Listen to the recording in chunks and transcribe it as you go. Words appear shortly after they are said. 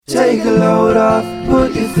Take a load off,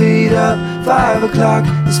 put your feet up. 5 o'clock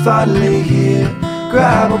is finally here.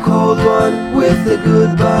 Grab a cold one with a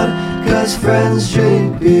good bud, 'cause friends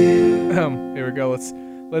drink beer. Here we go.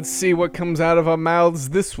 Let's see what comes out of our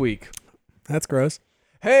mouths this week. That's gross.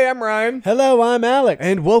 Hey, I'm Ryan. Hello, I'm Alex.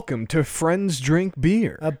 And welcome to Friends Drink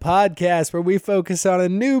Beer, a podcast where we focus on a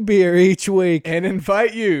new beer each week and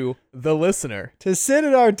invite you, the listener, to sit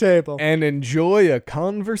at our table and enjoy a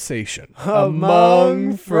conversation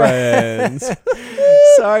among friends.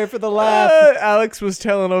 Sorry for the laugh. Alex was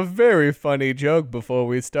telling a very funny joke before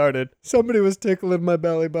we started. Somebody was tickling my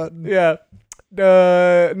belly button. Yeah.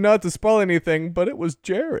 Not to spoil anything, but it was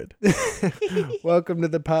Jared. Welcome to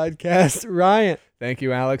the podcast, Ryan. Thank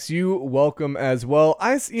you, Alex. You welcome as well.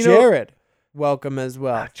 Jared, welcome as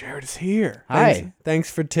well. Jared is here. Hi.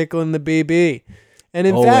 Thanks for tickling the BB. And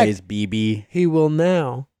in Always fact, BB. he will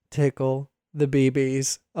now tickle the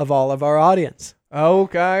BBs of all of our audience. Oh,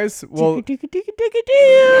 guys. Well,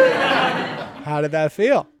 how did that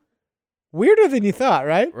feel? Weirder than you thought,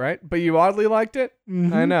 right? Right? But you oddly liked it?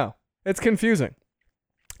 Mm-hmm. I know. It's confusing.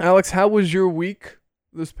 Alex, how was your week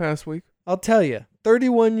this past week? I'll tell you,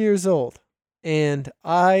 31 years old, and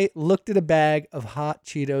I looked at a bag of hot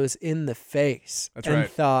Cheetos in the face and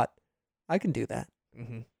thought, I can do that.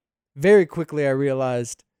 Mm-hmm. Very quickly, I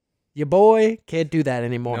realized, your boy can't do that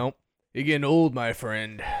anymore. Nope. You're getting old, my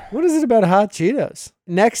friend. What is it about hot Cheetos?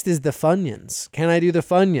 Next is the Funyuns. Can I do the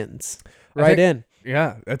Funyuns? Right in.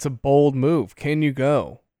 Yeah, that's a bold move. Can you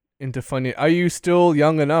go into Funyun? Are you still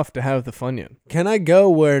young enough to have the Funyun? Can I go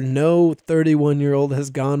where no 31-year-old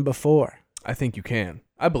has gone before? I think you can.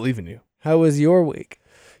 I believe in you. How was your week?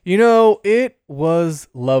 You know, it was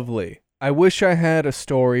lovely. I wish I had a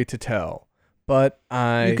story to tell, but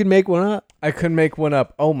You could make one up. I couldn't make one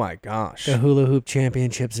up. Oh my gosh. The Hula Hoop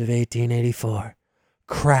Championships of 1884.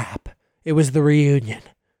 Crap. It was the reunion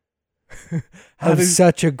of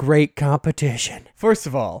such a great competition. First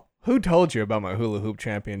of all, who told you about my Hula Hoop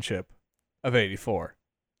Championship of 84?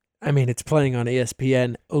 I mean, it's playing on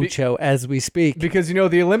ESPN Ocho as we speak. Because, you know,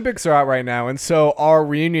 the Olympics are out right now, and so our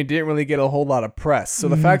reunion didn't really get a whole lot of press. So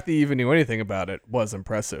the fact that you even knew anything about it was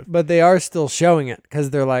impressive. But they are still showing it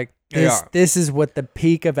because they're like, They are. this is what the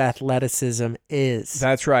peak of athleticism is.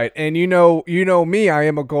 That's right. And you know me, I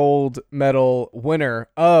am a gold medal winner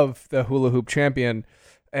of the Hula Hoop Champion.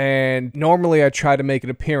 And normally I try to make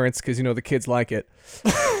an appearance because, you know, the kids like it.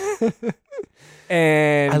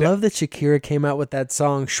 And I love that Shakira came out with that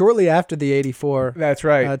song shortly after the 84 that's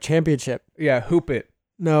right. championship. Yeah, Hoop It.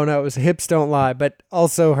 No, it was Hips Don't Lie, but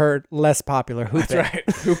also her less popular Hoop That's It.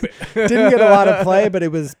 right. Hoop It. Didn't get a lot of play, but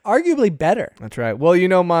it was arguably better. That's right. Well, you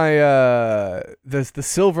know, my the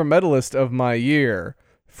silver medalist of my year,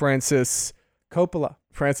 Francis Ford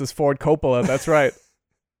Coppola. That's right.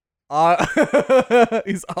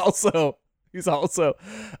 He's also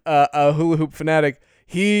a hula hoop fanatic.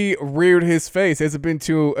 He reared his face. He hasn't been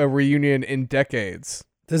to a reunion in decades.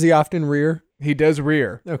 Does he often rear? He does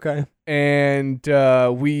rear. Okay. And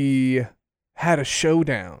we had a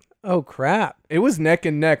showdown. Oh, crap. It was neck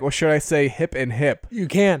and neck, or should I say hip and hip. You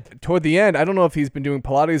can. Toward the end, I don't know if he's been doing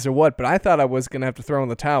Pilates or what, but I thought I was going to have to throw in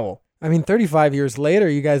the towel. I mean, 35 years later,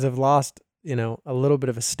 you guys have lost, a little bit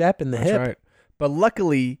of a step in the hip. That's right. But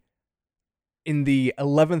luckily, in the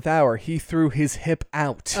 11th hour, he threw his hip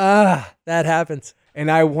out. That happens. And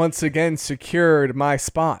I once again secured my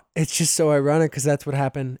spot. It's just so ironic because that's what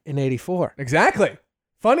happened in 84. Exactly.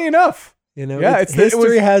 Funny enough. Yeah,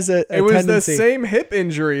 history has a It was tendency. the same hip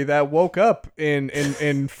injury that woke up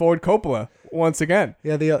in Ford Coppola once again.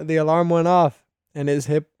 Yeah, the alarm went off and his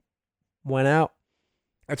hip went out.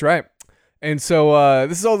 That's right. And so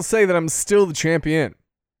this is all to say that I'm still the champion.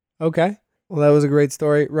 Okay. Well, that was a great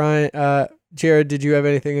story. Ryan, Jared, did you have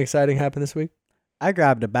anything exciting happen this week? I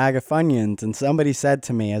grabbed a bag of Funyuns and somebody said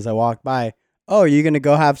to me as I walked by, "Oh, are you going to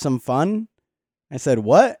go have some fun?" I said,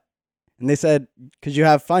 "What?" And they said, "'Cause you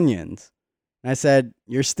have Funyuns." And I said,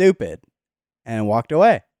 "You're stupid," and walked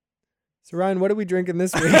away. So, Ryan, what are we drinking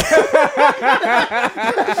this week?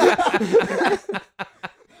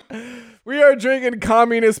 We are drinking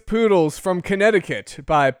Communist Poodles from Connecticut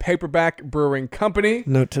by Paperback Brewing Company.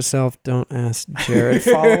 Note to self, don't ask Jared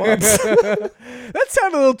follow-ups. That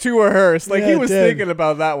sounded a little too rehearsed. Like he was thinking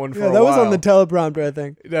about that one for a while. That was on the teleprompter, I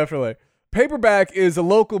think. Definitely. Paperback is a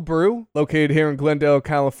local brew located here in Glendale,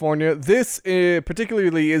 California. This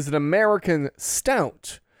particularly is an American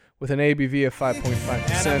stout with an ABV of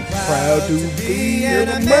 5.5%. Proud to be an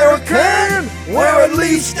American, where at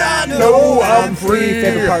least I know I'm free.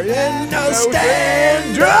 Favorite part. No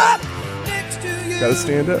stand up. Gotta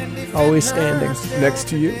stand up. Always standing. Next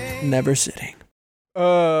to you. Never sitting.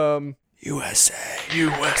 USA.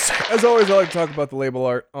 USA. As always, I like to talk about the label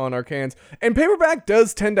art on our cans. And Paperback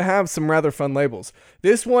does tend to have some rather fun labels.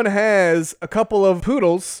 This one has a couple of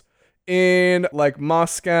poodles in like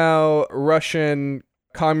Moscow, Russian,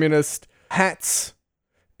 communist hats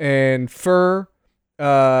and fur.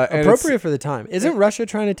 And appropriate for the time. Isn't Russia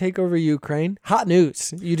trying to take over Ukraine? Hot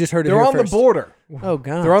news. You just heard it they're here on first. the border. Oh,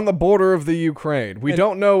 God. They're on the border of the Ukraine. We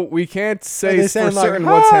don't know. We can't say for saying certain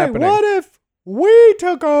like, what's "Hey, happening. What if we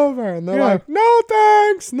took over?" And they're like, "No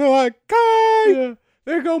thanks." And they're like, "Okay." Yeah.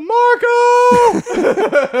 They go, Marco!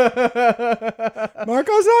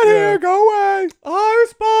 Marco's not here. Go away. I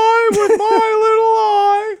spy with my little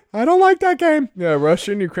eye. I don't like that game. Yeah,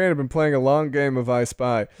 Russia and Ukraine have been playing a long game of I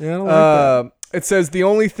Spy. Yeah, I don't like that. It says the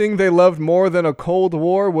only thing they loved more than a Cold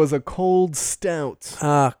War was a cold stout.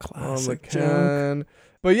 Ah, On the classic joke. can.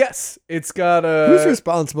 But yes, it's got a... Who's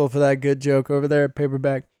responsible for that good joke over there at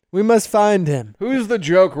Paperback? We must find him, Who's the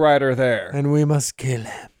joke writer there? and we must kill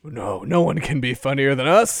him. No one can be funnier than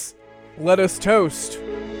us. Let us toast.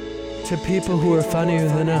 To people who are funnier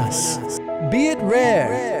than us. Be it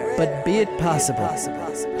rare, but be it possible.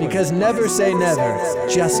 Because never say never,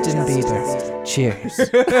 Justin Bieber. Cheers.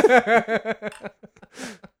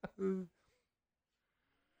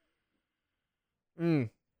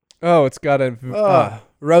 Oh, it's got a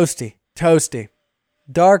Roasty, toasty,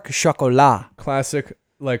 dark chocolat classic,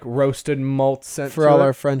 like roasted malt scent for to all it.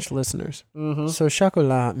 our French listeners. Mm-hmm. So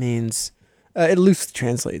chocolat means, it loosely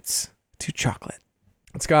translates to chocolate.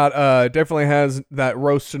 It's got definitely has that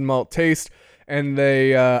roasted malt taste, and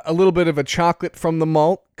they a little bit of a chocolate from the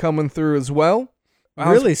malt coming through as well.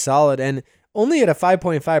 Really solid, and only at a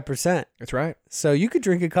 5.5%. That's right. So you could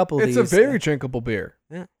drink a couple of It's these. a very drinkable beer.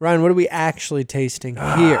 Yeah. Ryan, what are we actually tasting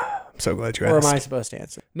here? I'm so glad you Or asked. am I supposed to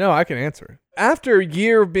answer? No, I can answer it. After a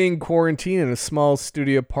year of being quarantined in a small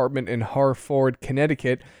studio apartment in Hartford,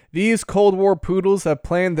 Connecticut, these Cold War poodles have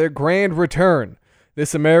planned their grand return.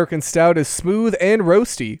 This American stout is smooth and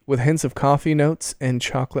roasty, with hints of coffee notes and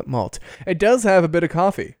chocolate malt. It does have a bit of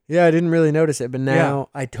coffee. Yeah, I didn't really notice it, but now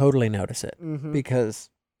Yeah. I totally notice it Mm-hmm. because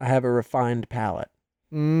I have a refined palate.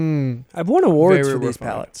 Mm. I've won awards Very for these refined.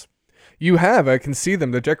 palettes. You have. I can see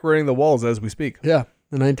them. They're decorating the walls as we speak. Yeah.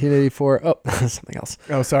 The 1984. Oh, something else.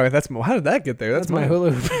 Oh, sorry. How did that get there? That's my mine.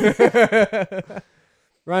 hula hoop.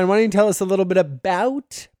 Ryan, why don't you tell us a little bit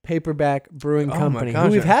about Paperback Brewing Oh my Company, gosh,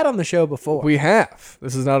 who we've yeah. had on the show before. We have.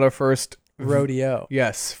 This is not our first Rodeo.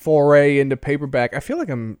 Yes, foray into paperback. I feel like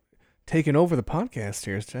I'm taking over the podcast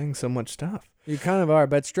here, saying so much stuff. You kind of are,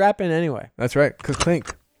 but strap in anyway. That's right.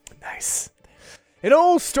 Clink. Nice. It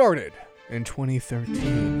all started in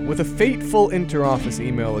 2013 with a fateful inter-office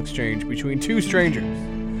email exchange between two strangers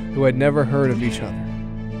who had never heard of each other.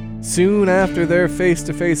 Soon after their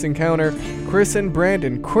face-to-face encounter, Chris and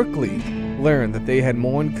Brandon quickly learned that they had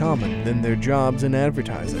more in common than their jobs in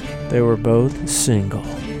advertising. They were both single.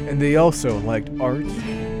 And they also liked art,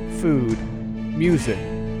 food, music,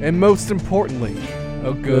 and most importantly,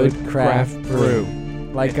 a good craft brew.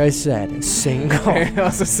 Like I said, single. And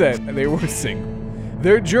as I said, they were single.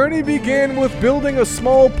 Their journey began with building a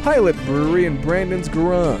small pilot brewery in Brandon's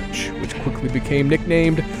garage, which quickly became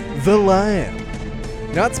nicknamed The Lab.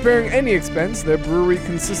 Not sparing any expense, their brewery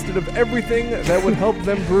consisted of everything that would help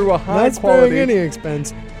them brew a high Not sparing quality. any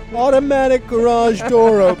expense. Automatic garage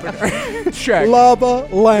door opener. Check. Lava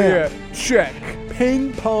lamp. Yeah, check.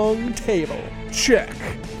 Ping pong table. Check.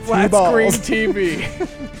 Flat balls. screen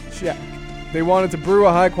TV. Check. They wanted to brew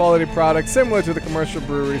a high-quality product similar to the commercial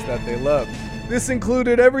breweries that they loved. This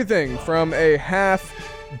included everything from a half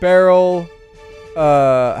BBL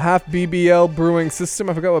brewing system.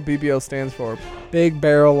 I forgot what BBL stands for. Big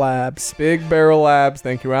Barrel Labs. Big Barrel Labs,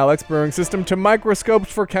 thank you, Alex, brewing system, to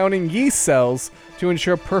microscopes for counting yeast cells to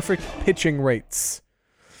ensure perfect pitching rates.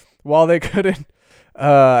 While they couldn't,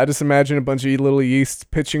 I just imagine a bunch of little yeasts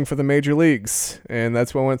pitching for the major leagues, and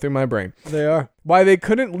that's what went through my brain. They are. Why they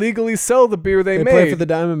couldn't legally sell the beer they made. Play for the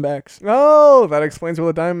Diamondbacks. Oh, that explains why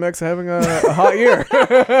the Diamondbacks are having a hot year.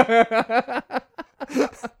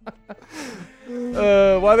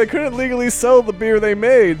 While they couldn't legally sell the beer they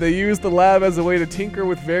made, they used the lab as a way to tinker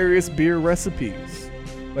with various beer recipes.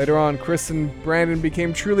 Later on, Chris and Brandon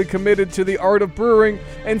became truly committed to the art of brewing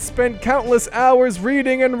and spent countless hours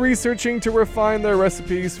reading and researching to refine their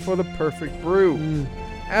recipes for the perfect brew.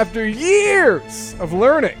 After years of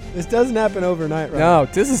learning. This doesn't happen overnight, right? No,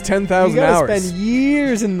 this is 10,000 You hours. gotta spend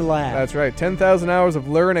years in the lab. That's right, 10,000 hours of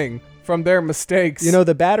learning from their mistakes. You know,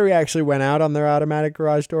 the battery actually went out on their automatic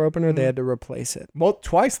garage door opener. They had to replace it. Well,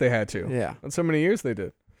 twice they had to. Yeah. That's how many years they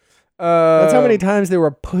did. That's how many times they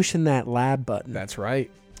were pushing that lab button. That's right.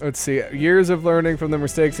 Let's see. Years of learning from their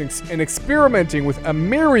mistakes and experimenting with a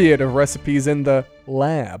myriad of recipes in the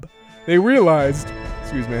lab, they realized,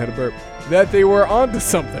 excuse me, I had a burp, that they were onto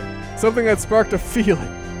something. Something that sparked a feeling,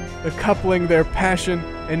 coupling their passion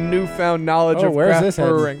and newfound knowledge of where's craft this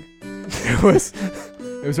heading? brewing.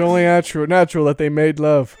 It was only natural that they made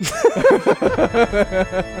love.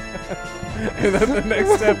 And then the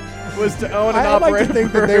next step was to own and I operate like to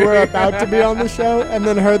think that they were about to be on the show and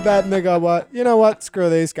then heard that and they go, "What? You know what? Screw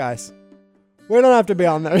these guys. We don't have to be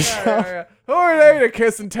on their show. Yeah. Who are they to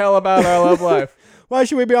kiss and tell about our love life? Why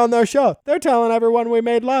should we be on their show? They're telling everyone we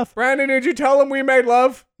made love." Brandon, did you tell them we made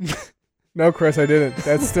love? No, Chris, I didn't.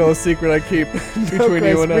 That's still a secret I keep between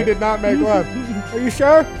Chris, you and we I. did not make love. Are you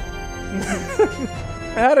sure?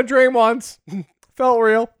 I had a dream once. Felt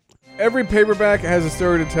real. Every paperback has a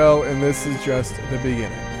story to tell, and this is just the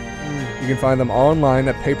beginning. You can find them online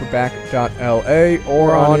at paperback.la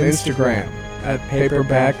or on Instagram at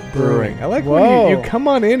Paperback Brewing. I like when you come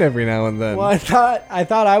on in every now and then. Well, I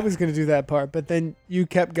thought I was going to do that part, but then you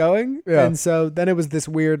kept going, Yeah. and so then it was this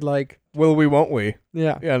weird like, Will we, won't we?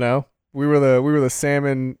 yeah. You know, we were the Sam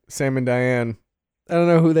and Diane I don't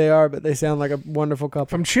know who they are, but they sound like a wonderful couple.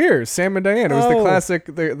 from Cheers. Sam and Diane. It was the Oh. classic,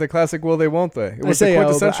 the classic. Will they, won't they? It I was say, the but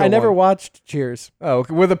quintessential. I never one. watched Cheers. Oh,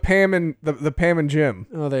 okay. With the Pam and Jim.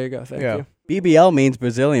 Oh, there you go. Thank Yeah. you. BBL means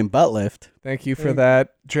Brazilian butt lift. Thank you for Thank-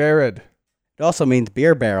 that, Jared. It also means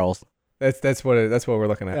beer barrels. That's what we're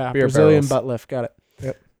looking at. Yeah, Beer Brazilian barrels. butt lift. Got it.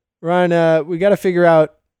 Yep. Ryan, we got to figure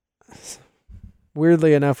out.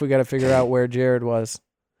 Weirdly enough, we got to figure out where Jared was.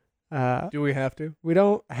 Do we have to? We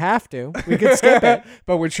don't have to. We could skip it.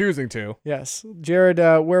 But we're choosing to. Yes, Jared,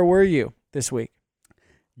 where were you this week?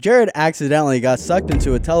 Jared accidentally got sucked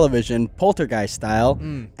into a television, poltergeist style,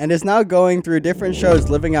 and is now going through different shows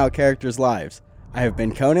living out characters' lives. I have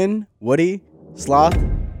been Conan, Woody, Sloth,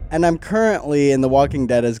 and I'm currently in The Walking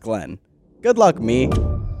Dead as Glenn. Good luck, me.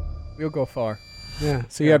 You'll go far. Yeah.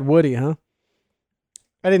 So you had Woody, huh?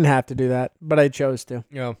 I didn't have to do that, but I chose to.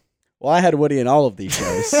 Yeah. Well, I had Woody in all of these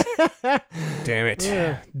shows. Damn it.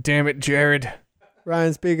 Damn it, Jared.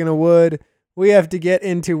 Ryan, speaking of wood, we have to get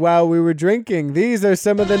into while we were drinking. These are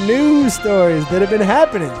some of the news stories that have been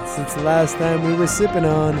happening since the last time we were sipping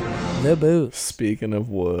on the booze. Speaking of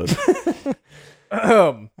wood.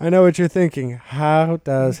 I know what you're thinking. How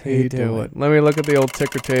does he do it? Let me look at the old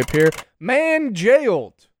ticker tape here. Man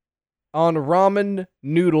jailed on ramen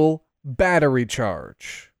noodle battery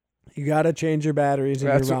charge. You got to change your batteries in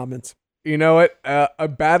That's your ramens. You know what? A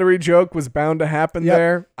battery joke was bound to happen Yep.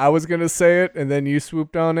 there. I was going to say it, and then you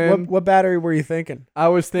swooped on in. What battery were you thinking? I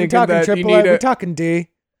was We thinking talking that you AAA? need We a... talking D?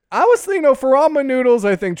 I was thinking, for ramen noodles,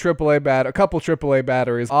 I think a couple AAA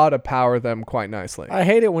batteries ought to power them quite nicely. I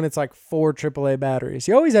hate it when it's like 4 AAA batteries.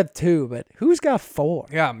 You always have 2, but who's got 4?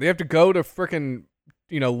 Yeah, you have to go to frickin',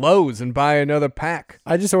 Lowe's and buy another pack.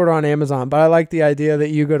 I just order on Amazon, but I like the idea that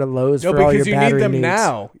you go to Lowe's No, for all your because you battery need them needs.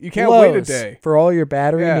 now. You can't wait a Lowe's day. for all your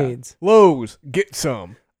battery Yeah. needs. Lowe's, get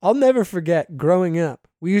some. I'll never forget growing up.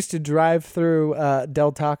 We used to drive through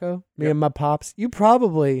Del Taco, me and my pops. You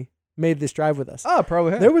probably made this drive with us. Oh,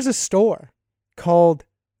 probably have. There was a store called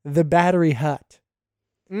the Battery Hut,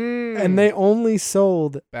 and they only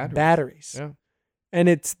sold batteries. Yeah. And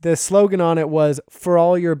the slogan on it was "For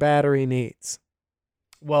all your battery needs."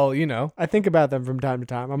 Well, I think about them from time to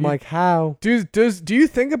time. I'm like, how do you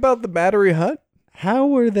think about the Battery Hut? how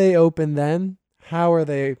were they open then? How are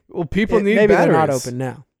they? Well, people need maybe batteries. they're not open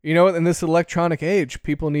now. You know what? In this electronic age,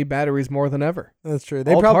 people need batteries more than ever. That's true.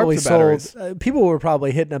 They All probably types of batteries. sold. People were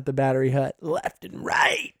probably hitting up the Battery Hut left and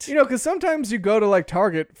right. Because sometimes you go to like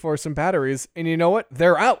Target for some batteries, and you know what?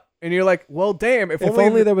 They're out, and you're like, well, damn! If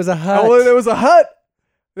only there was a hut. only there was a hut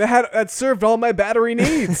that served all my battery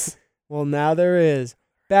needs. Well, now there is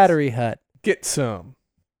Battery Hut. Get some.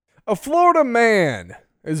 A Florida man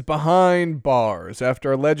is behind bars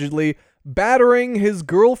after allegedly battering his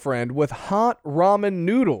girlfriend with hot ramen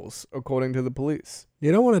noodles, according to the police.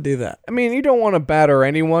 You don't want to do that. I mean, you don't want to batter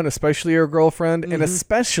anyone, especially your girlfriend, and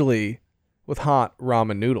especially with hot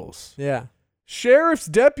ramen noodles. Yeah. Sheriff's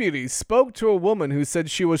deputies spoke to a woman who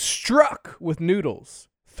said she was struck with noodles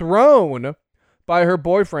thrown by her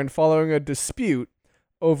boyfriend following a dispute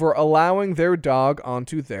over allowing their dog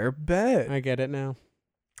onto their bed. I get it now.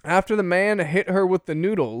 After the man hit her with the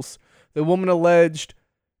noodles, the woman alleged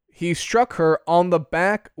he struck her on the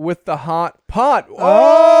back with the hot pot.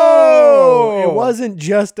 Oh! It wasn't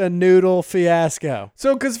just a noodle fiasco.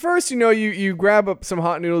 So, because first, you grab up some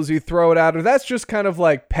hot noodles, you throw it at her. That's just kind of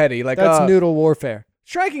like petty. Like That's noodle warfare.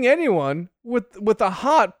 striking anyone with a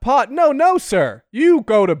hot pot. No, sir. You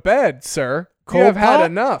go to bed, sir. You Cold have had pot?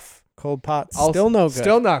 enough. Cold pot. Also- Still no good.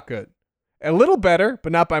 Still not good. A little better,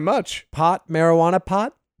 but not by much. Pot, marijuana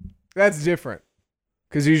pot? That's different.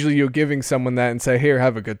 Because usually you're giving someone that and say, here,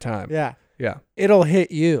 have a good time. Yeah. Yeah. It'll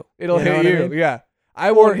hit you. It'll You know hit what I you. mean? Yeah.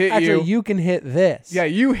 I won't hit Actually, you. you can hit this. Yeah,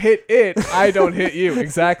 you hit it. I don't hit you.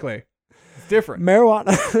 Exactly. It's different.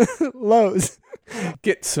 Marijuana. Lowe's.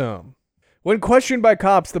 Get some. When questioned by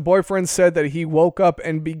cops, the boyfriend said that he woke up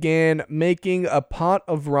and began making a pot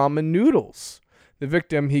of ramen noodles. The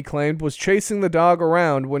victim, he claimed, was chasing the dog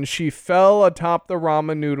around when she fell atop the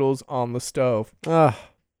ramen noodles on the stove. Ugh.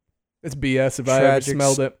 It's BS if I ever Tragic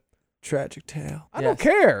smelled it. Tragic tale. I don't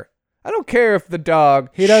care. I don't care if the dog...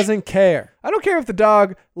 He doesn't care. I don't care if the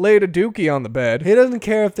dog laid a dookie on the bed. He doesn't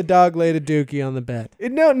care if the dog laid a dookie on the bed.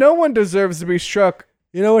 No one deserves to be struck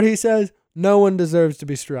You know what he says? No one deserves to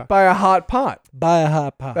be struck by a hot pot. by a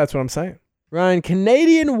hot pot. That's what I'm saying. Ryan,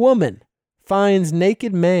 Canadian woman finds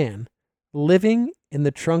naked man living in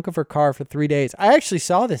the trunk of her car for 3 days. I actually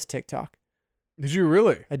saw this TikTok. Did you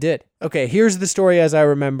really? I did. Okay, here's the story as I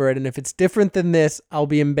remember it. And if it's different than this, I'll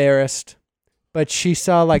be embarrassed. But she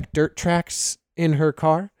saw like dirt tracks in her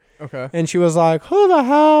car. Okay. And she was like, who the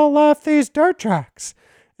hell left these dirt tracks?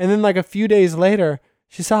 And then like a few days later,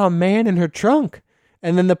 she saw a man in her trunk.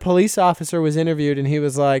 And then the police officer was interviewed and he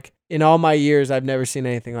was like, in all my years, I've never seen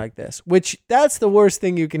anything like this. Which, that's the worst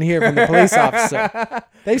thing you can hear from the police officer.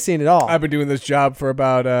 They've seen it all. I've been doing this job for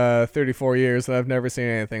about 34 years and I've never seen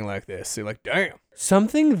anything like this. You're like, damn.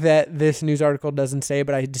 Something that this news article doesn't say,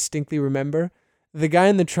 but I distinctly remember, the guy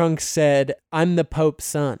in the trunk said, I'm the Pope's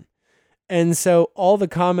son. And so all the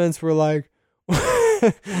comments were like,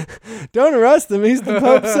 don't arrest him, he's the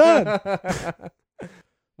Pope's son.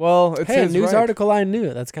 Well, it's Hey, a his news right. article I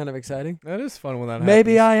knew. That's kind of exciting. That is fun when that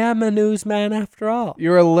Maybe happens. I am a newsman after all.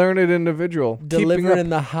 You're a learned individual. Keeping up- Delivering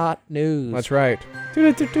the hot news. That's right.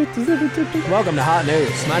 Welcome to Hot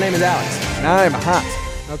News. My name is Alex. I'm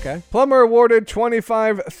hot. Okay. Plumber awarded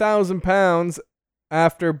 £25,000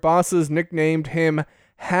 after bosses nicknamed him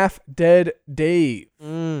Half Dead Dave.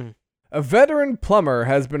 A veteran plumber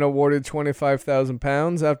has been awarded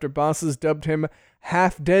 £25,000 after bosses dubbed him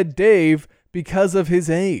Half Dead Dave because of his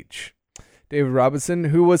age. David Robinson,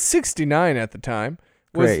 who was 69 at the time,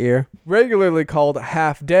 was Great year. regularly called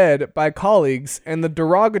Half Dead by colleagues, and the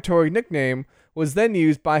derogatory nickname was then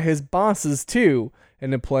used by his bosses too,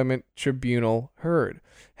 an employment tribunal heard.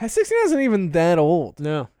 69 isn't even that old.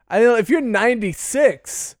 No. I know if you're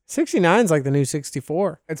 96, 69 is like the new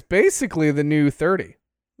 64. it's basically the new 30.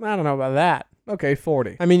 I don't know about that. Okay,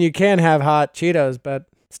 40. I mean, you can have hot Cheetos, but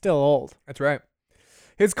still old. That's right.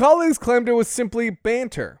 His colleagues claimed it was simply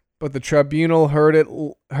banter, but the tribunal heard it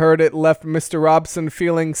left Mr. Robson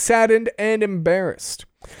feeling saddened and embarrassed.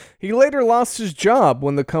 He later lost his job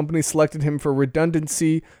when the company selected him for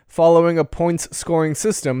redundancy following a points scoring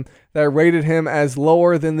system that rated him as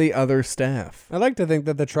lower than the other staff. I like to think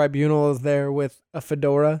that the tribunal is there with a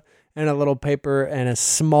fedora and a little paper and a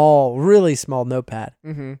small, really small notepad.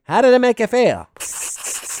 Mm-hmm. How did it make you feel?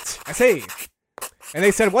 I see. And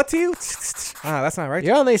they said, what to you? That's not right.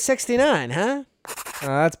 You're only 69, huh?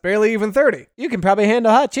 That's barely even 30. You can probably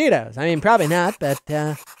handle hot Cheetos. I mean, probably not, but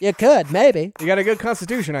you could, maybe. You got a good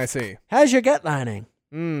constitution, I see. How's your gut lining?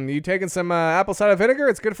 You taking some apple cider vinegar?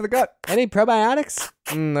 It's good for the gut. Any probiotics?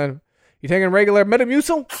 You taking regular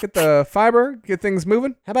Metamucil? Get the fiber, get things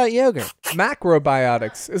moving. How about yogurt?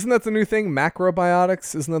 Macrobiotics. Isn't that the new thing?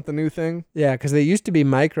 Macrobiotics? Isn't that the new thing? Yeah, because they used to be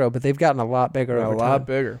micro, but they've gotten a lot bigger A over lot time.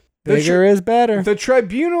 bigger. Bigger is better. The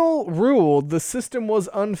tribunal ruled the system was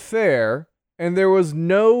unfair and there was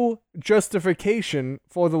no justification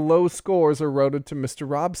for the low scores eroded to Mr.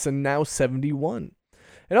 Robson, now 71.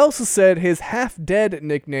 It also said his half-dead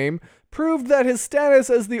nickname proved that his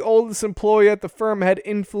status as the oldest employee at the firm had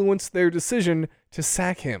influenced their decision to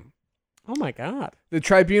sack him. Oh my God. The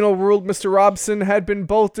tribunal ruled Mr. Robson had been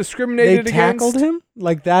both discriminated They against. tackled him?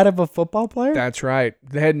 Like that of a football player? That's right.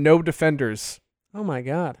 They had no defenders. Oh my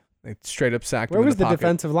God. They straight up sacked him. Where in was the pocket.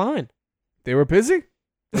 defensive line? They were busy.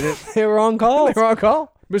 They were on call. They were on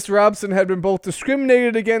call. Mr. Robson had been both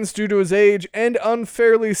discriminated against due to his age and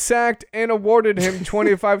unfairly sacked, and awarded him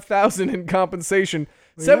 $25,000 in compensation,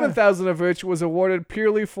 $7,000 of which was awarded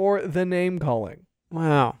purely for the name calling.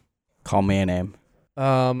 Wow. Call me a name.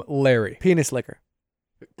 Larry. Penis liquor.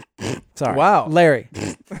 Sorry. Wow. Larry.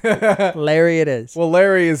 Larry it is. Well,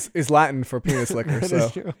 Larry is Latin for penis liquor, That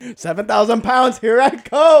is so true. 7,000 pounds. Here I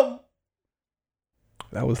come.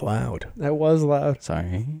 that was loud. That was loud.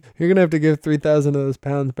 Sorry. You're going to have to give 3,000 of those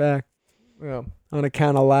pounds back Yeah. on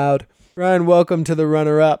account of loud. Ryan, welcome to the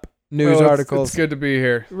runner-up news Well, articles. It's good to be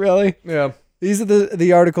here. Really? Yeah. These are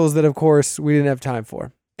the articles that, of course, we didn't have time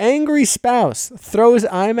for. Angry spouse throws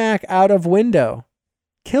iMac out of window.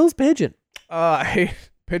 Kills pigeon.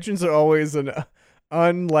 Pigeons are always an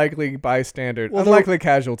unlikely bystander, Well, unlikely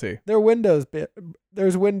casualty. Their windows.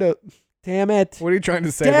 There's window. Damn it. What are you trying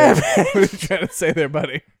to say Damn there? it. What are you trying to say there,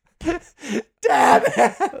 buddy? Damn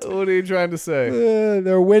it. What are you trying to say?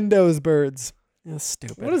 They're windows birds. That's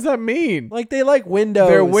stupid. What does that mean? Like they like windows.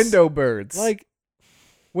 They're window birds. Like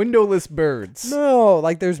windowless birds. no,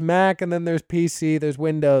 like there's Mac and then there's PC. There's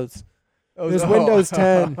Windows. Oh, There's Windows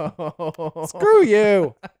 10. Screw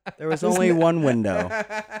you. There was only one window.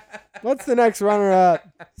 What's the next runner up?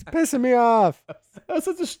 It's pissing me off. That's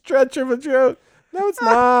such a stretch of a joke. No, it's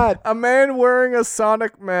not. A man wearing a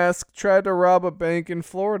Sonic mask tried to rob a bank in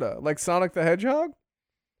Florida. Like Sonic the Hedgehog?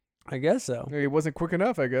 I guess so. He wasn't quick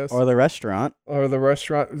enough, I guess. Or the restaurant. Or the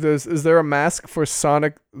restaurant. Is there a mask for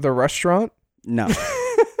Sonic the restaurant? No.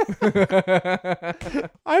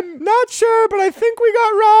 I'm not sure, but I think we got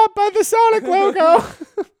robbed by the Sonic logo.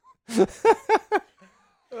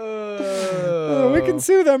 We can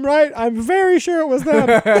sue them, right? I'm very sure it was them.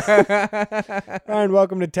 Ryan,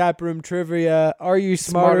 welcome to Taproom Trivia. Are you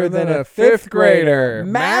smarter than a fifth grader?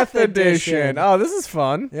 Math edition. Oh, this is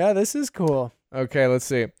fun. Yeah, this is cool. Okay, let's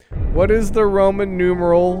see. What is the Roman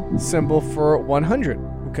numeral symbol for 100?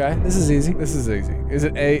 Okay, this is easy. This is easy. Is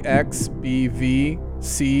it A, X, B, V,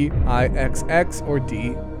 C, I, X, X, or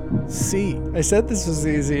D, C? I said this was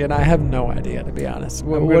easy, and I have no idea, to be honest. I'm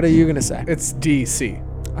What gonna- are you going to say? It's D, C.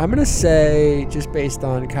 I'm going to say, just based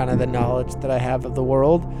on kind of the knowledge that I have of the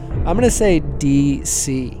world, I'm going to say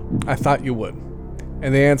DC. I thought you would.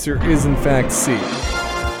 And the answer is, in fact, C.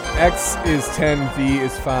 X is 10, V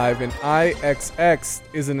is 5, and IXX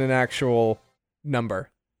isn't an actual number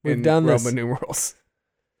We've in done this. Roman numerals.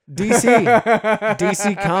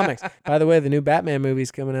 DC Comics. By the way, the new Batman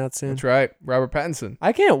movie's coming out soon. That's right. Robert Pattinson.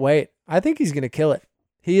 I can't wait. I think he's going to kill it.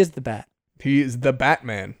 He is the Bat. He is the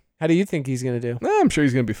Batman. How do you think he's going to do? I'm sure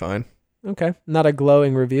he's going to be fine. Okay. Not a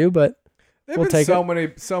glowing review, but There've We'll been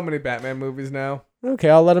take so many Batman movies now. okay,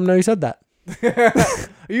 I'll let him know you said that.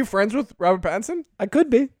 Are you friends with Robert Pattinson? I could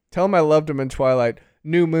be. Tell him I loved him in Twilight.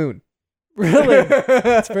 New Moon. Really?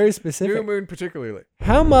 It's very specific. New Moon particularly.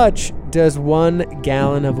 How much does 1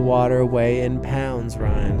 gallon of water weigh in pounds,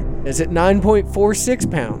 Ryan? Is it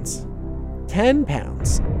 9.46 pounds, 10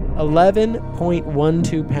 pounds,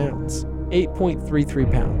 11.12 pounds,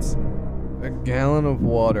 8.33 pounds? A gallon of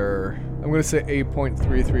water. I'm going to say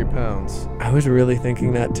 8.33 pounds. I was really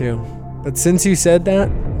thinking that too. But since you said that,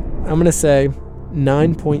 I'm going to say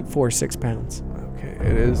 9.46 pounds. Okay,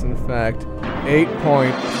 it is in fact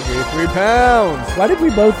 8.33 pounds. Why did we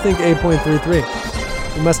both think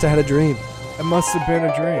 8.33? We must have had a dream. It must have been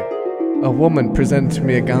a dream. A woman presented to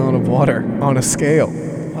me a gallon of water on a scale.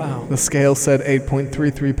 Wow. The scale said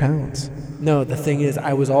 8.33 pounds. No, the thing is,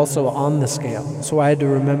 I was also on the scale, so I had to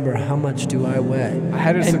remember how much do I weigh. I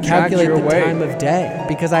had to and subtract calculate your the weight. time of day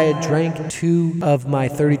because I had drank 2 of my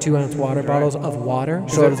 32-ounce water bottles of water.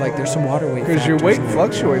 So it was like there's some water weight. Because your factors weight in there.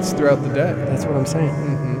 fluctuates throughout the day. That's what I'm saying.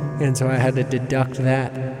 Mm-hmm. And so I had to deduct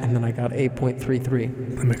that, and then I got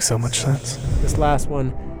 8.33. That makes so much sense. This last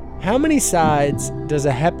one. How many sides does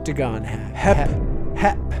a heptagon have?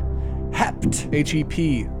 Hept.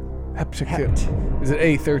 HEP. Heptic. Hept. Is it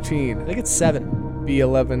A13? I think it's 7.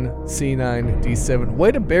 B11, C9, D7.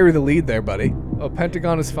 Way to bury the lead there, buddy. Oh,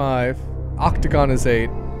 pentagon is 5. Octagon is 8.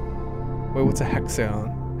 Wait, what's a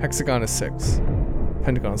hexagon? Hexagon is 6.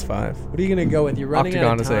 Pentagon is 5. What are you going to go with? You're running Octagon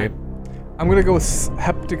out of is time. 8. I'm gonna go with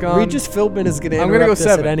heptagon. Regis Philbin is going to I'm interrupt gonna go this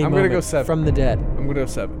 7. at any I'm gonna moment go 7. from the dead. I'm gonna go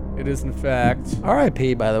 7. It is in fact.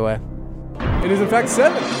 R.I.P. by the way. It is in fact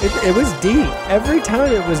 7. It was D. Every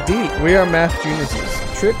time it was D. We are math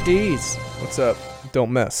geniuses. Trip D's. What's up?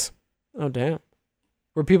 Don't mess. Oh, damn.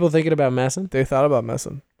 Were people thinking about messing? They thought about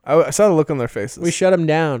messing. I saw the look on their faces. We shut them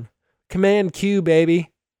down. Command Q, baby.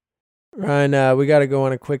 Ryan, we got to go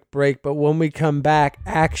on a quick break, but when we come back,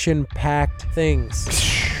 action-packed things.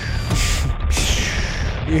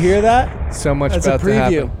 You hear that? So much That's a about to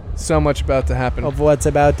preview. happen. So much about to happen. Of what's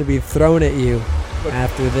about to be thrown at you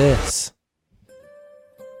after this.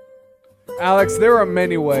 Alex, there are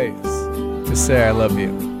many ways to say I love you.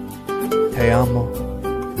 Te amo.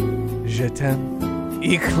 Je t'aime.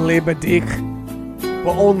 Ich liebe dich.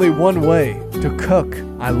 But only one way to cook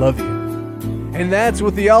I love you. And that's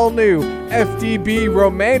with the all-new FDB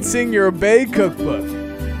Romancing Your Bay Cookbook.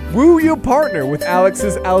 Woo your partner with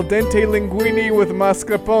Alex's al dente linguine with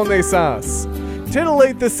mascarpone sauce.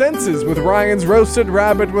 Titillate the senses with Ryan's roasted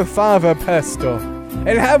rabbit with fava pesto.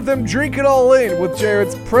 And have them drink it all in with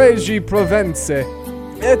Jared's Pregi Provence.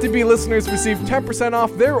 FDB listeners receive 10%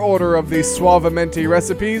 off their order of these Suavemente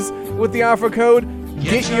recipes with the offer code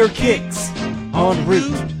GET YOUR KICks on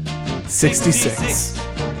Route 66.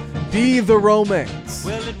 Be the romance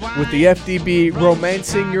with the FDB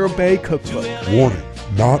Romancing Your Bay Cookbook. Warning,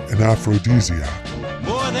 not an aphrodisiac.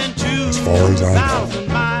 More than As far as I know. 2,000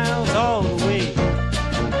 miles all the way.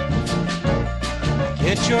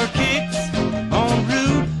 Get your kicks on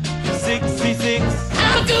Route 66.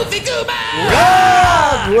 I'm a goofy goober!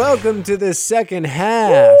 Welcome to the second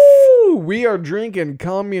half. Woo! We are drinking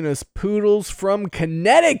communist poodles from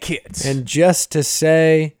Connecticut. And just to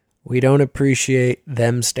say, we don't appreciate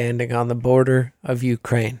them standing on the border of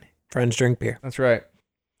Ukraine. Friends drink beer. That's right.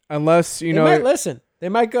 Unless, you They know, might listen. They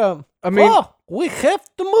might go, I mean- oh, we have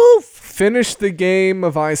to move. finish the game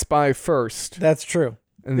of I Spy first, That's true.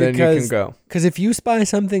 and then you can go. Because if you spy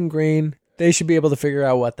something green, they should be able to figure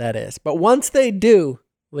out what that is. But once they do,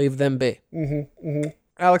 leave them be.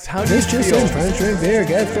 Alex, how do you This just feel? says friends drink beer,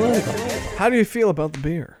 get political. How do you feel about the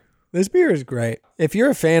beer? This beer is great. If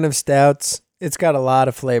you're a fan of stouts, it's got a lot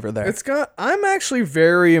of flavor there. I'm actually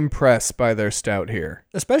very impressed by their stout here.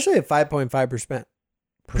 Especially at 5.5%.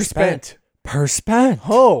 Perspent. Perspent.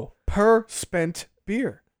 Oh, per spent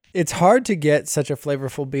beer. It's hard to get such a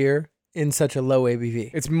flavorful beer in such a low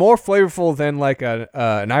ABV. It's more flavorful than like an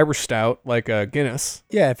Irish stout, like a Guinness.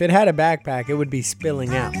 Yeah, if it had a backpack, it would be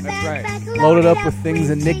spilling out. That's right. Loaded up with things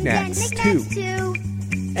and knickknacks, too.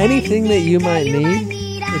 Anything that you might need,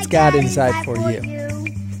 it's got inside for you.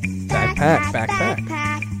 Backpack.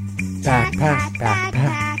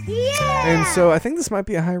 Backpack. And so I think this might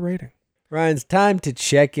be a high rating. Ryan's time to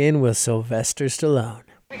check in with Sylvester Stallone.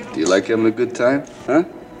 Do you like having a good time? Huh?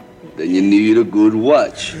 Then you need a good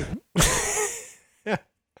watch.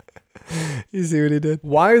 You see what he did?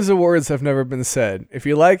 Wiser words have never been said. If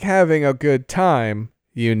you like having a good time,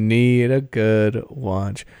 you need a good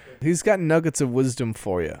watch. He's got nuggets of wisdom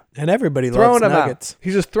for you. And everybody Throwing loves them nuggets. out.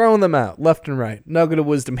 He's just throwing them out left and right. Nugget of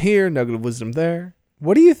wisdom here, nugget of wisdom there.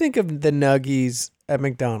 What do you think of the nuggies at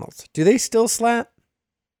McDonald's? Do they still slap?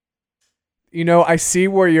 You know, I see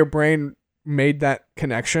where your brain made that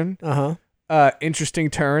connection. Uh-huh. Interesting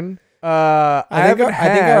turn. I think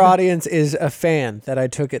our audience is a fan that I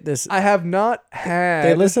took at this. I have not had.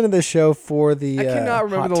 They listen to the show for the I cannot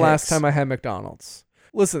remember hot the last takes. time I had McDonald's.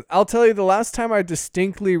 Listen, I'll tell you the last time I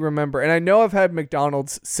distinctly remember, and I know I've had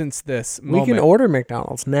McDonald's since this We moment. can order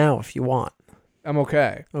McDonald's now if you want. I'm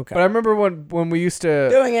okay. Okay. But I remember when we used to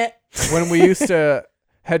Doing it. when we used to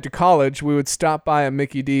head to college, we would stop by a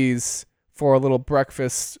Mickey D's for a little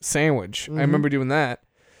breakfast sandwich. I remember doing that.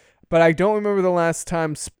 But I don't remember the last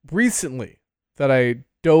time recently that I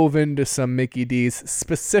dove into some Mickey D's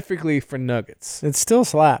specifically for nuggets. It still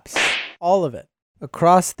slaps. All of it.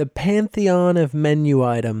 Across the pantheon of menu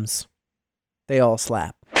items, they all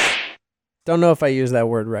slap. Don't know if I used that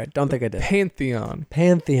word right. Don't think I did. Pantheon.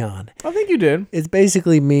 Pantheon. I think you did. It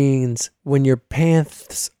basically means when your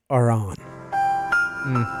pants are on.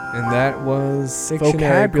 And that was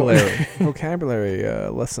Dictionary vocabulary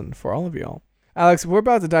lesson for all of y'all. Alex, we're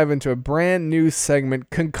about to dive into a brand new segment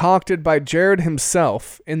concocted by Jared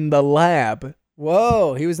himself in the lab.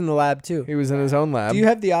 Whoa, he was in the lab too. He was in his own lab. Do you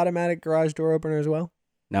have the automatic garage door opener as well?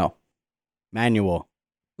 No. Manual.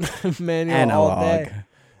 Manual Analog. all day.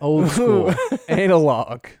 Old school.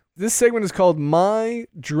 Analog. This segment is called My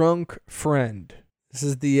Drunk Friend. This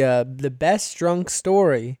is the best drunk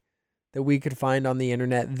story that we could find on the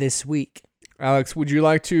internet this week. Alex, would you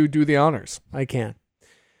like to do the honors? I can.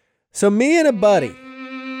 So me and a buddy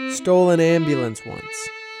stole an ambulance once.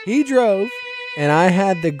 He drove, and I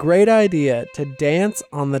had the great idea to dance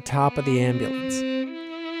on the top of the ambulance.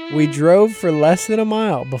 We drove for less than a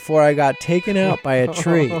mile before I got taken out by a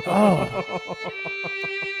tree. Oh.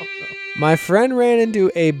 My friend ran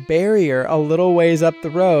into a barrier a little ways up the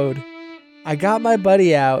road. I got my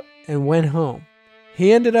buddy out and went home.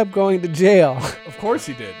 He ended up going to jail. Of course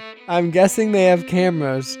he did. I'm guessing they have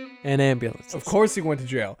cameras and ambulances. Of course he went to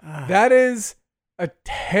jail. That is a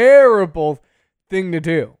terrible thing to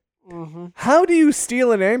do. How do you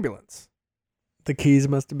steal an ambulance? The keys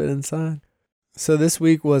must have been inside. So this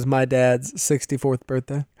week was my dad's 64th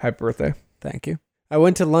birthday. Happy birthday. Thank you. I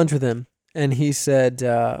went to lunch with him, and he said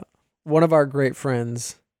one of our great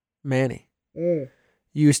friends, Manny,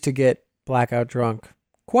 used to get blackout drunk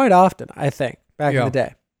quite often, I think, back in the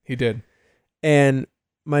day. He did. And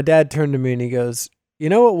my dad turned to me and he goes, you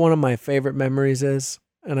know what one of my favorite memories is?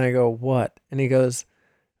 And I go, what? And he goes,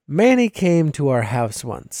 Manny came to our house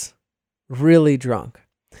once, really drunk.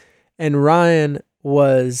 And Ryan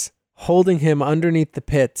was holding him underneath the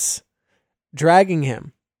pits, dragging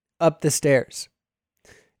him up the stairs.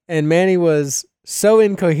 And Manny was so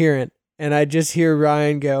incoherent. And I just hear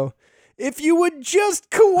Ryan go, if you would just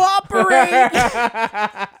cooperate.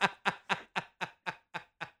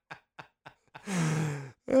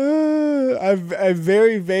 I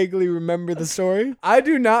very vaguely remember the story. I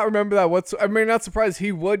do not remember that whatsoever. I mean, not surprised.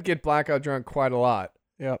 He would get blackout drunk quite a lot.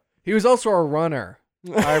 Yep. He was also a runner.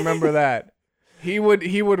 I remember that. He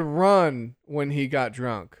would run when he got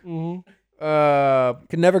drunk. Could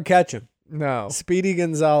never catch him. No. Speedy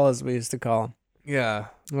Gonzalez, we used to call him. Yeah.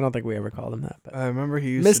 I don't think we ever called him that, but I remember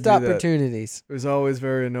he used missed to do that. opportunities. It was always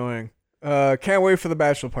very annoying. Can't wait for the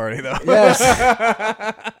bachelor party though.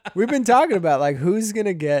 Yes. We've been talking about like who's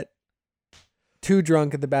gonna get too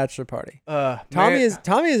drunk at the bachelor party. Tommy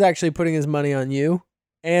is actually putting his money on you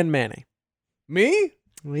and Manny. Me?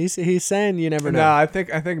 He's saying you never know. No, I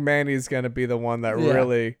think Manny's gonna be the one that Yeah.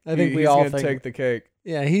 really. I think we he's all gonna think- take the cake.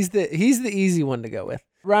 Yeah, he's the easy one to go with.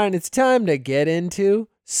 Ryan, it's time to get into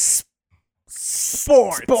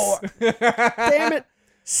Sports. damn it.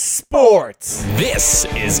 Sports. This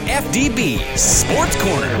is FDB Sports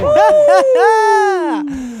Corner.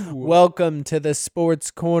 Welcome to the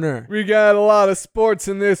Sports Corner. We got a lot of sports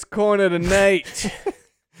in this corner tonight.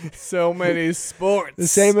 So many sports. The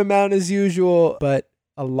same amount as usual, but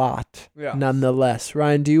a lot Yeah. nonetheless.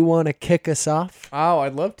 Ryan, do you want to kick us off? Oh,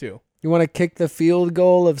 I'd love to. You want to kick the field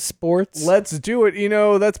goal of sports? Let's do it. You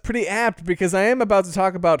know, that's pretty apt because I am about to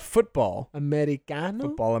talk about football. Americano?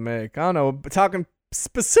 Football Americano. But talking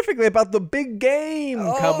specifically about the big game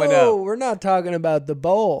coming Oh, up. we're not talking about the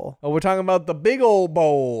bowl. Oh, we're talking about the big old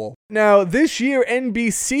bowl. Now, this year,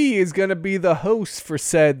 NBC is going to be the host for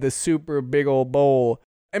the super big old bowl.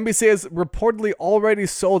 NBC has reportedly already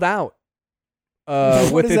sold out.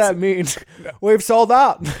 What does that mean? We've sold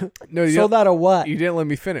out. No, you sold don't- out of what? You didn't let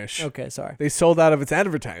me finish. Okay, sorry. They sold out of its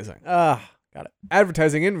advertising. Got it.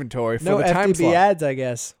 Advertising inventory for No the time FTB slot. ads, I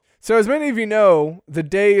guess. So as many of you know, the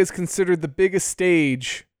day is considered the biggest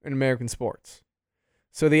stage in American sports.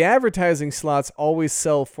 So the advertising slots always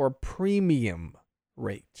sell for a premium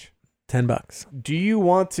rate. $10. Do you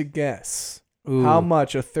want to guess Ooh. how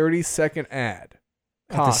much a 30-second ad At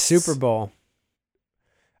the costs? Super Bowl.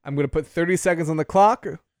 I'm going to put 30 seconds on the clock.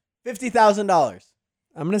 $50,000.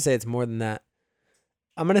 I'm going to say it's more than that.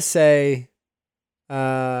 I'm going to say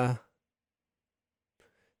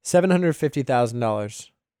 $750,000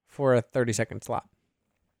 for a 30-second slot.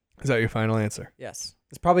 Is that your final answer? Yes.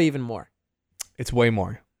 It's probably even more. It's way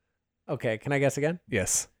more. Okay, can I guess again?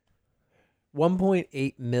 Yes.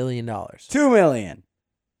 $1.8 million. $2 million.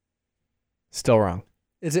 Still wrong.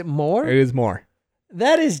 Is it more? It is more.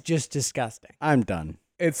 That is just disgusting. I'm done.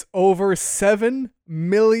 It's over $7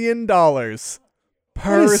 million per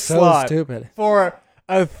That is so slot stupid. for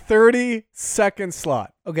a 30-second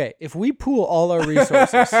slot. Okay, if we pool all our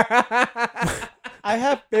resources, I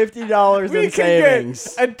have $50 We in can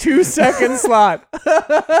savings. get a 2-second slot.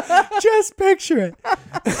 just picture it.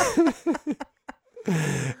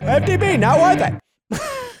 FDB, not worth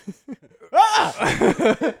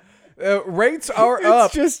it. Rates are It's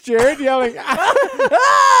up. just Jared yelling.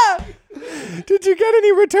 Did you get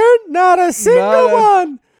any return? Not a single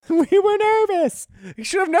one. We were nervous. He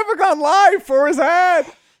should have never gone live for his ad.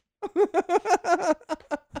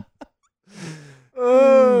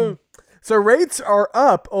 So rates are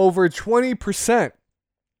up over 20%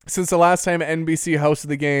 since the last time NBC hosted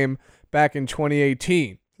the game back in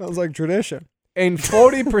 2018. Sounds like tradition. And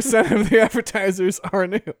 40% of the advertisers are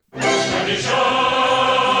new.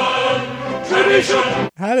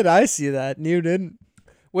 How did I see that? And you didn't.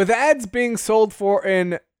 With ads being sold for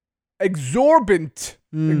an exorbitant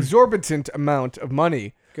amount of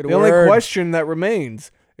money, Good the only word. question that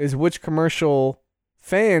remains is which commercial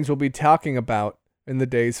fans will be talking about in the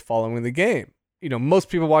days following the game. You know, most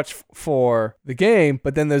people watch for the game,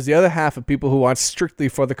 but then there's the other half of people who watch strictly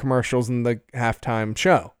for the commercials in the halftime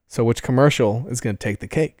show. So which commercial is going to take the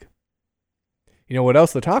cake? You know what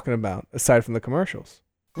else they're talking about aside from the commercials?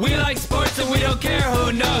 We like sports and we don't care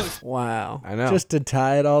who knows. Wow. I know. Just to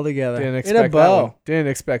tie it all together. Didn't in a expect that bow. one. Didn't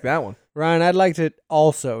expect that one. Ryan, I'd like to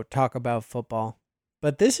also talk about football,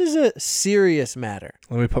 but this is a serious matter.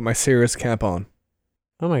 Let me put my serious cap on.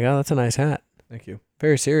 Oh my God, that's a nice hat. Thank you.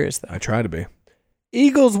 Very serious, though. I try to be.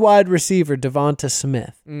 Eagles wide receiver Devonta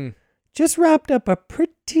Smith just wrapped up a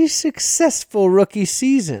pretty successful rookie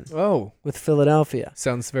season Oh, with Philadelphia.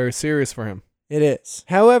 sounds very serious for him. It is.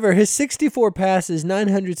 However, his 64 passes,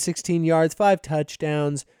 916 yards, 5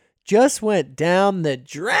 touchdowns just went down the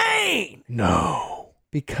drain No.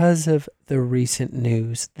 because of the recent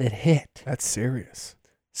news that hit. That's serious.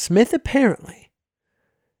 Smith apparently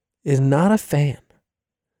is not a fan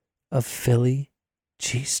of Philly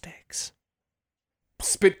cheesesteaks.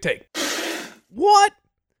 Spit take. What?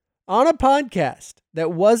 On a podcast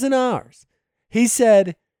that wasn't ours, he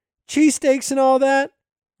said cheesesteaks and all that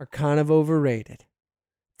are kind of overrated.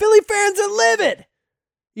 Philly fans are livid.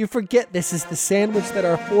 You forget this is the sandwich that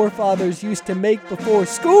our forefathers used to make before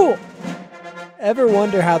school. Ever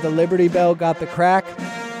wonder how the Liberty Bell got the crack?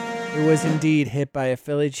 It was indeed hit by a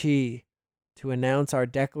Philly cheese to announce our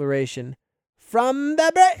declaration from the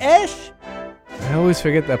British. I always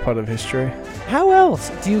forget that part of history. How else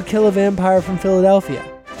do you kill a vampire from Philadelphia?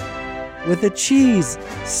 With a cheese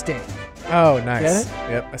stick. Oh, nice. Get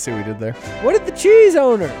it? Yep, I see what you did there. What did the cheese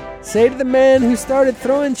owner say to the man who started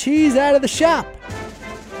throwing cheese out of the shop?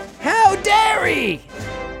 How dare he!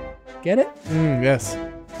 Get it? Yes.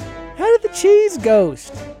 How did the cheese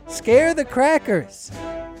ghost scare the crackers?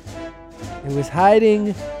 It was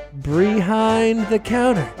hiding behind the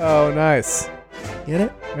counter. Oh, nice. Get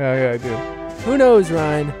it? Yeah, I do. Who knows,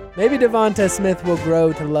 Ryan? Maybe Devonta Smith will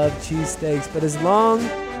grow to love cheesesteaks, but as long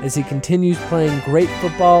as he continues playing great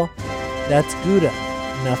football, that's good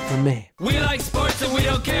enough for me. We like sports and we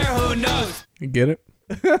don't care who knows. You get it?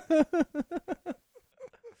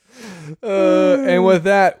 And with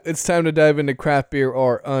that, it's time to dive into craft beer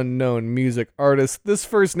or unknown music artists. This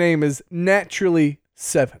first name is Naturally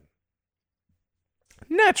 7.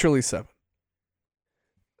 Naturally 7.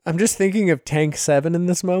 I'm just thinking of Tank 7 in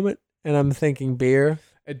this moment, and I'm thinking beer.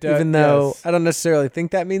 It Even though yes. I don't necessarily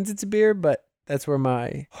think that means it's a beer, but that's where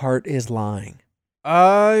my heart is lying.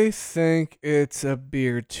 I think it's a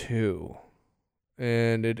beer too.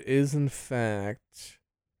 And it is in fact...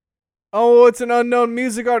 Oh, it's an unknown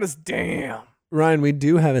music artist. Damn. Ryan, we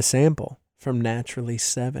do have a sample from Naturally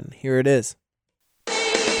 7. Here it is.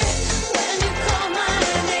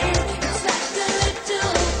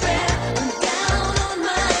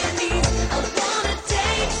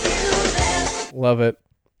 Love it.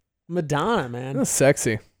 Madonna, man. That's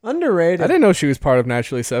sexy. Underrated. I didn't know she was part of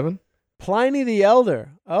Naturally 7. Pliny the Elder.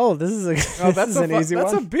 Oh, this is an easy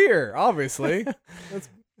That's one. a beer, obviously.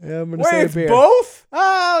 Yeah, I'm gonna say a Wait, beer. both?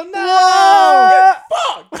 Oh no! Get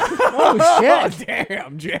fucked! Oh shit!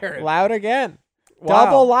 Damn, Jared. Loud again. Wow.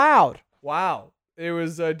 Double loud. Wow. It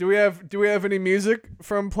was. Do we have any music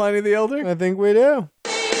from Pliny the Elder? I think we do.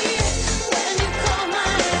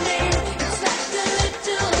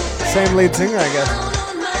 Same lead singer, I guess.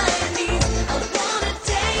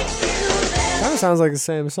 Kind of sounds like the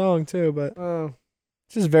same song too, but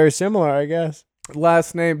it's just very similar, I guess.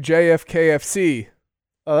 Last name JFKFC.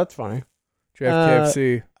 Oh, that's funny.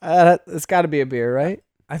 JFKFC. It's got to be a beer, right?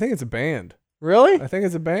 I think it's a band. Really? I think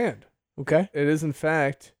it's a band. Okay. It is in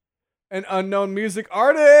fact an unknown music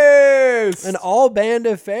artist. An all band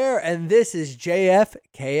affair, and this is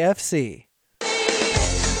JFKFC.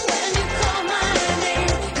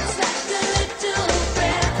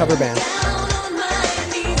 Cover band.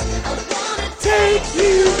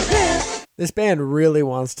 This band really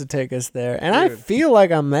wants to take us there, and I Dude. feel like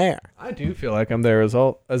I'm there. I do feel like I'm there as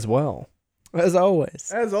well. As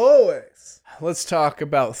always. As always. Let's talk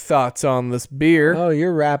about thoughts on this beer. Oh,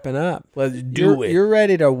 you're wrapping up. Let's do it. You're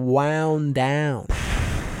ready to wound down.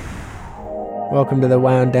 Welcome to the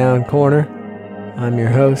Wound Down Corner. I'm your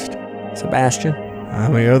host, Sebastian.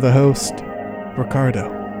 I'm your other host, Ricardo.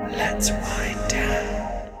 Let's wind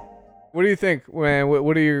down. What do you think, man?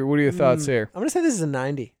 What are your thoughts here? I'm gonna say this is a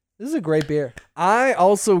 90. This is a great beer. I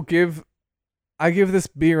give this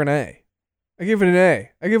beer an A. I give it an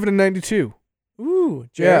A. I give it a 92. Ooh,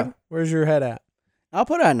 Jared, Yeah. where's your head at? I'll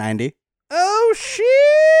put it at 90. Oh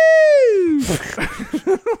shoot!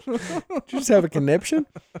 Did you just have a conniption?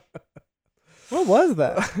 What was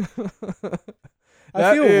that?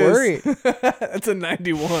 I feel worried. That's a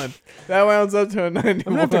 91. That rounds up to a 91. I'm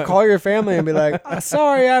gonna have to call your family and be like,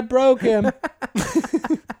 sorry, I broke him.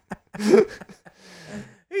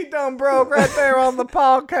 He done broke right there on the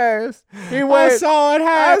podcast. He I went. saw it I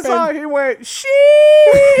happen. saw. He went.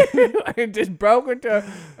 Shit! And just broke into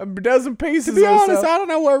a dozen pieces. To be or honest, so. I don't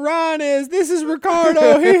know where Ryan is. This is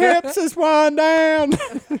Ricardo. He helps us wind down.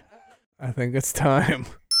 I think it's time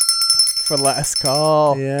for last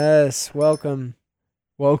call. Yes, welcome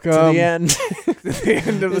Welcome to the end. to the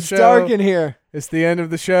end of the It's show. dark in here. It's the end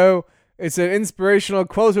of the show. It's an inspirational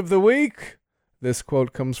quote of the week. This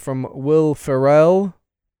quote comes from Will Ferrell.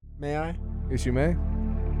 May I? Yes, you may.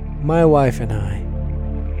 My wife and I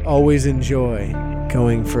always enjoy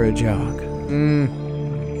going for a jog.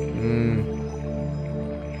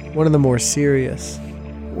 One of the more serious.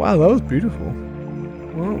 Wow, that was beautiful.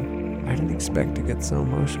 Wow. I didn't expect to get so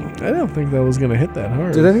emotional. I don't think that was going to hit that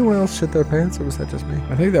hard. Did anyone else shit their pants, or was that just me?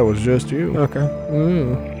 I think that was just you. Okay.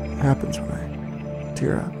 Happens when I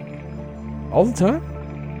tear up. All the time?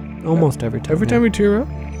 Almost every time. Every time you tear up?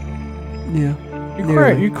 Yeah. You Nearly.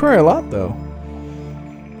 cry. You cry a lot, though.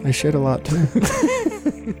 I shit a lot too.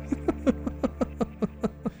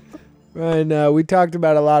 And we talked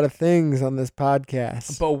about a lot of things on this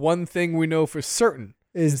podcast. But one thing we know for certain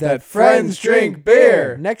is that friends drink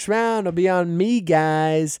beer. Next round will be on me,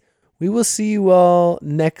 guys. We will see you all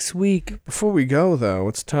next week. Before we go, though,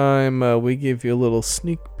 it's time we give you a little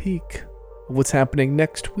sneak peek of what's happening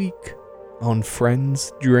next week on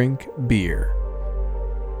Friends Drink Beer.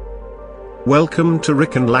 Welcome to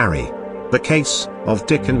Rick and Larry, the case of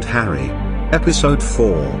Dick and Harry, episode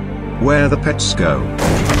 4, where the pets go.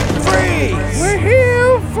 Freeze! We're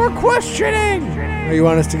here for questioning! Oh, you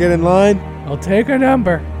want us to get in line? I'll take a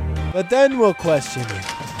number. But then we'll question you.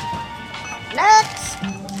 Next!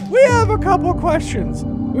 We have a couple questions.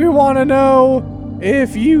 We want to know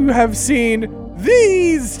if you have seen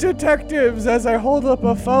these detectives as I hold up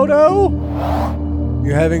a photo.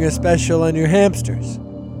 You're having a special on your hamsters.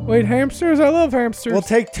 Wait, hamsters? I love hamsters. We'll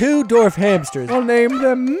take 2 dwarf hamsters. We'll name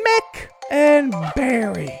them Mick and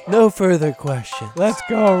Barry. No further questions. Let's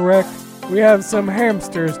go, Rick. We have some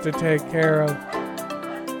hamsters to take care of.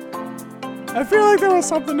 I feel like there was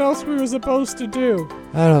something else we were supposed to do.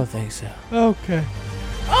 I don't think so. Okay.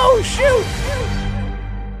 Oh, shoot!